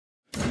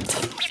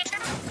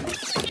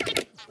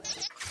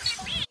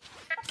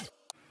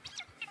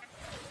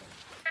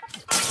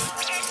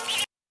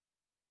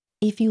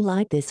If you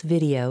like this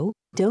video,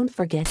 don't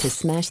forget to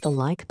smash the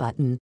like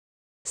button.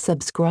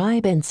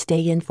 Subscribe and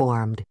stay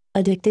informed.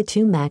 Addicted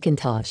to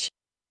Macintosh.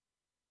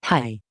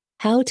 Hi.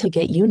 How to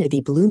get Unity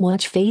Bloom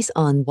watch face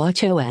on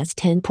watchOS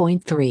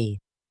 10.3.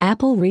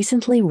 Apple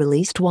recently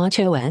released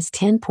watchOS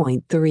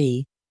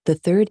 10.3, the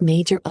third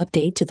major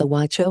update to the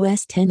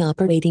watchOS 10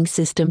 operating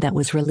system that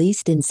was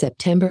released in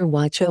September.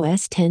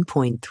 watchOS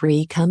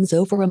 10.3 comes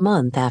over a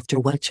month after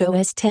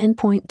watchOS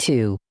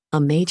 10.2. A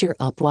major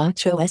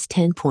watchOS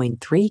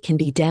 10.3 can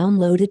be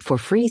downloaded for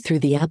free through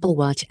the Apple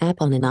Watch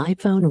app on an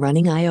iPhone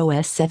running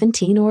iOS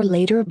 17 or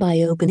later by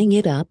opening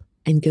it up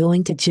and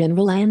going to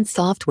General and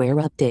Software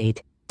Update.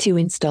 To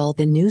install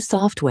the new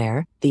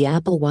software, the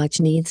Apple Watch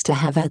needs to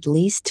have at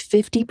least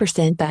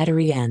 50%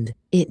 battery and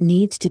it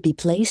needs to be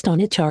placed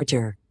on a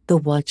charger. The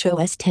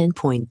watchOS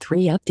 10.3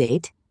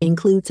 update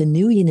includes a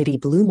new Unity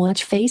Bloom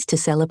watch face to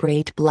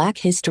celebrate Black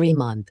History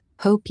Month.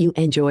 Hope you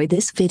enjoy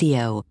this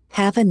video.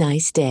 Have a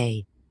nice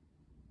day.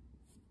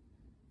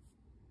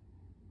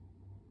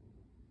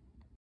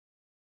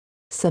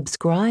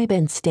 Subscribe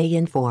and stay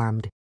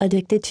informed.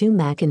 Addicted to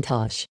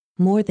Macintosh.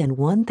 More than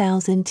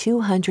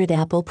 1,200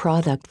 Apple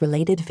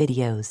product-related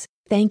videos.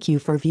 Thank you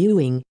for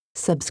viewing,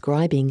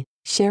 subscribing,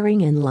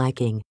 sharing and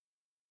liking.